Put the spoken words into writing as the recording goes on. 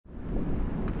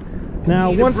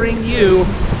Now, one bring you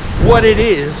what it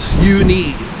is you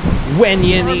need when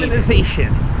you need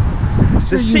organization.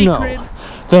 The sacred.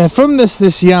 Then from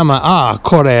this Yama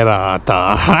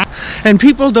Korerata. And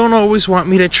people don't always want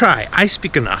me to try. I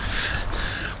speak enough.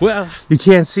 Well, You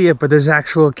can't see it, but there's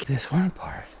actual. this one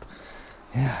part.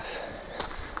 Yes.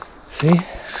 See?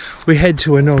 We head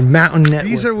to a known mountain network.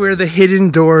 These are where the hidden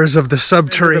doors of the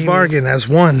subterranean bargain, as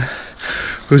one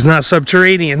who's not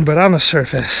subterranean but on the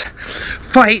surface,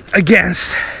 fight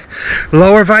against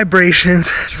lower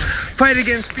vibrations, fight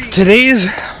against being. Today's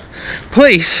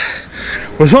place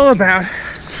was all about,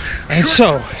 and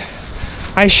so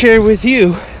I share with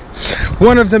you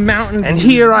one of the mountains, and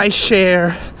here I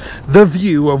share the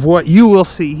view of what you will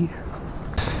see.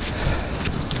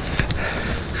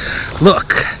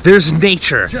 Look, there's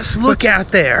nature. Just look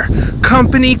out there.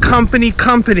 Company, company,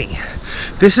 company.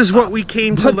 This is what we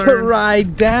came to learn. The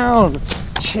ride down.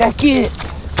 Check it.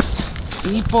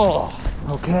 People.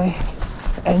 Okay?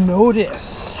 And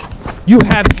notice, you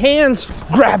have hands.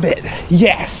 Grab it.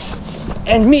 Yes.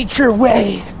 And meet your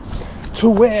way to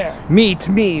where? Meet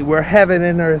me where heaven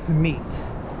and earth meet.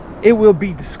 It will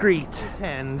be discreet.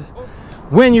 And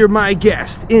when you're my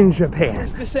guest in Japan,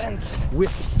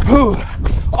 who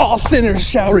all sinners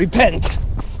shall repent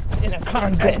in a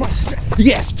convent.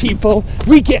 Yes, people,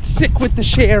 we get sick with the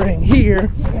sharing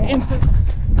here. And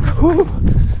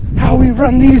how we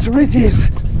run these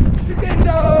ridges.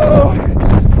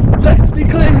 Let's be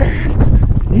clear.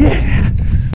 Yeah.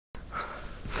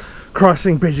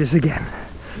 Crossing bridges again.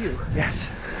 Yes.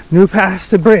 New paths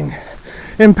to bring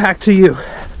impact to you.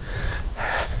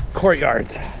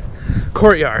 Courtyards.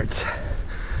 Courtyards.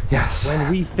 Yes.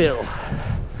 When we feel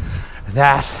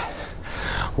that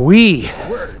we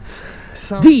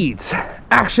deeds,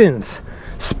 actions,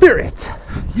 spirit,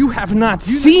 you have not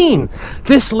seen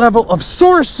this level of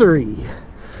sorcery.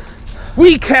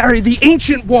 We carry the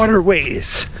ancient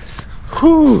waterways.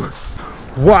 Whew.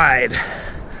 Wide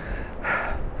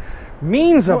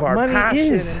means of our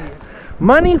passion.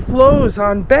 Money flows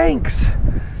on banks.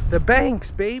 The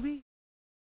banks, baby.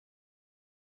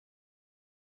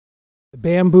 The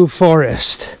bamboo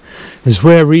forest is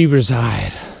where we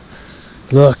reside.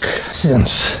 Look,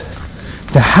 since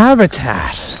the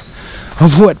habitat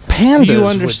of what pandas. Do you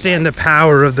understand the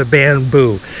power of the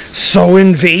bamboo? So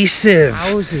invasive.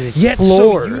 Houses, yet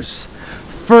floors, so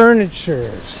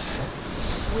furnitures,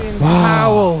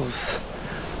 towels.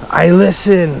 I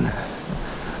listen.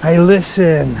 I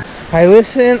listen. I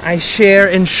listen. I share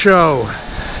and show,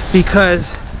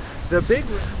 because the big.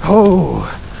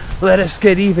 Oh. Let us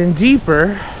get even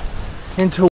deeper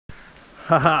into.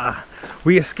 Haha,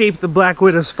 we escaped the black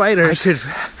widow spiders. I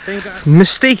could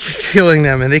mistake killing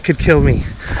them and they could kill me.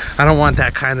 I don't want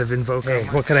that kind of invoking. Hey,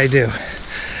 what could I do?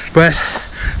 But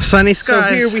sunny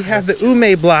skies. So here we have the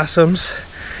ume blossoms,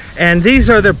 and these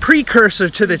are the precursor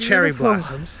to the cherry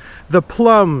blossoms. The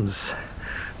plums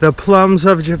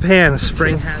of Japan.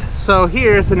 Spring. So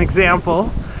here's an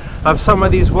example of some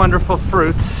of these wonderful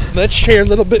fruits. Let's share a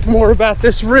little bit more about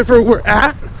this river we're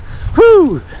at.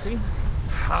 Whoo!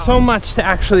 So much to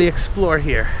actually explore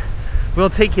here.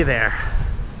 We'll take you there.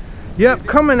 Yep,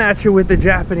 coming at you with the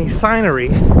Japanese scenery.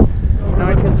 Now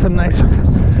I get some nice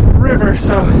river,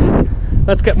 so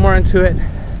let's get more into it.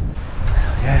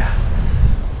 Yes.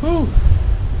 Whoo!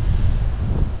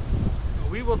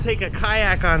 We will take a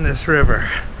kayak on this river.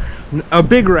 A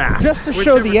big raft. Just to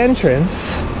show the entrance.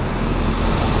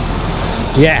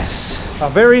 Yes, a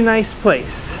very nice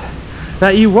place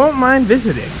that you won't mind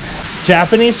visiting.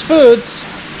 Japanese foods,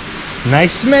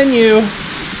 nice menu,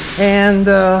 and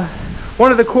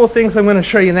one of the cool things I'm going to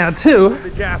show you now too, the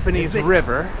Japanese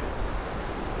river.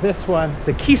 This one,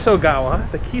 the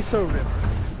Kisogawa, the Kiso River.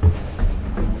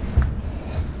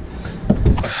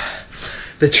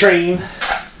 The train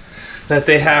that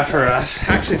they have for us,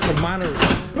 actually from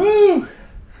Monterey. Woo!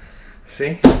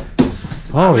 See?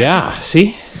 Oh yeah,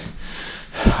 see?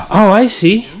 Oh, I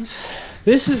see.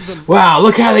 This is the... Wow,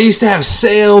 look how they used to have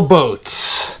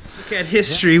sailboats. Look at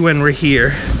history when we're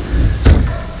here.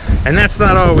 And that's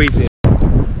not all we do.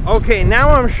 Okay, now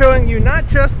I'm showing you not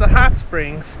just the hot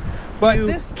springs, but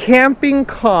this camping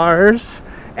cars,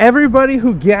 everybody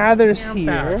who gathers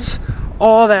here,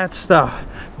 all that stuff.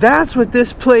 That's what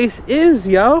this place is,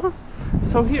 yo.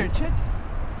 So here, check.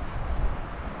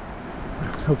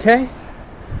 Okay?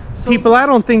 People, I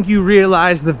don't think you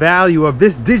realize the value of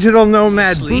this digital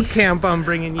nomad boot camp I'm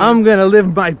bringing you. I'm gonna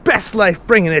live my best life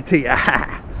bringing it to you.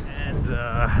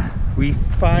 And we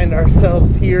find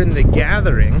ourselves here in the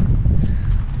gathering,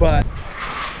 but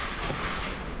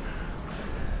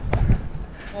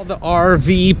all the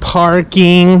RV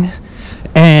parking,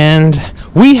 and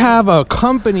We have a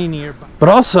company nearby. But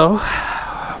also,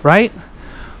 right?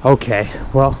 Okay,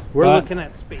 well, we're looking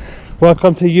at space.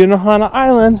 Welcome to Unohana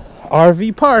Island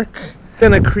RV Park.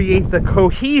 Gonna create the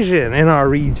cohesion in our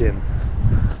region.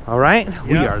 All right,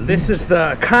 this is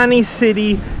the Kani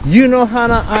City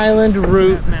Unohana Island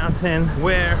route mountain,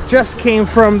 where just came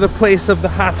from the place of the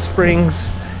hot springs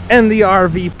and the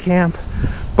RV camp.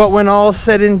 But when all's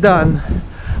said and done,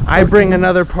 I bring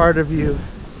another part of you.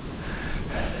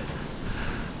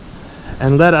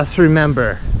 And let us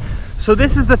remember. So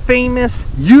this is the famous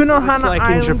Unohana like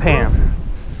Island in Japan.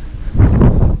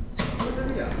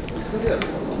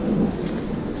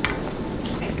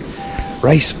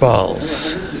 Rice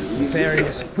balls.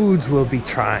 Various foods we'll be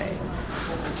trying.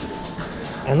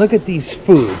 And look at these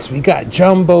foods. We got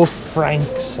jumbo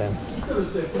franks and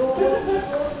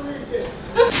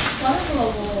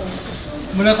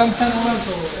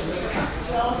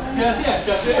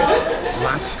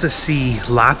lots to see,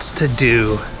 lots to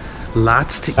do,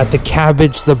 lots to got the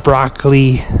cabbage, the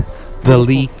broccoli, the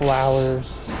leeks, flowers.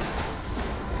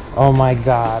 Oh my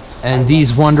god. And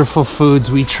these wonderful foods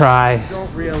we try. You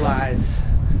don't realize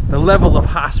the level of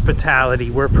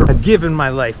hospitality I've given my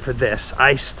life for this.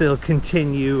 I still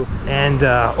continue. And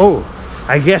oh,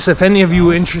 I guess if any of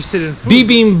you are interested in food,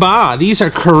 bibimbap, these are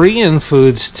Korean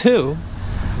foods too.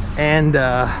 And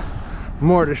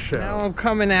more to show. Now I'm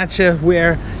coming at you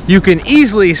where you can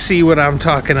easily see what I'm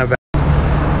talking about.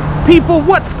 People,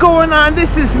 what's going on?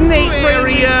 This is Nate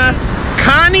area,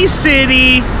 Kani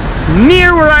City,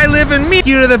 near where I live, and meet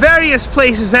you to the various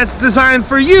places that's designed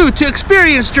for you to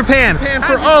experience Japan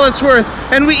for all it's worth.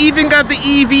 And we even got the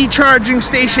EV charging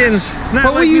stations.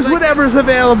 But we use whatever's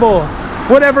available,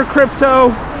 whatever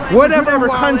crypto, whatever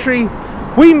country,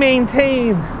 we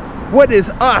maintain what is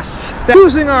us.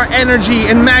 Losing our energy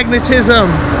and magnetism.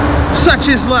 Such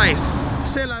is life.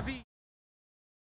 C'est la vie.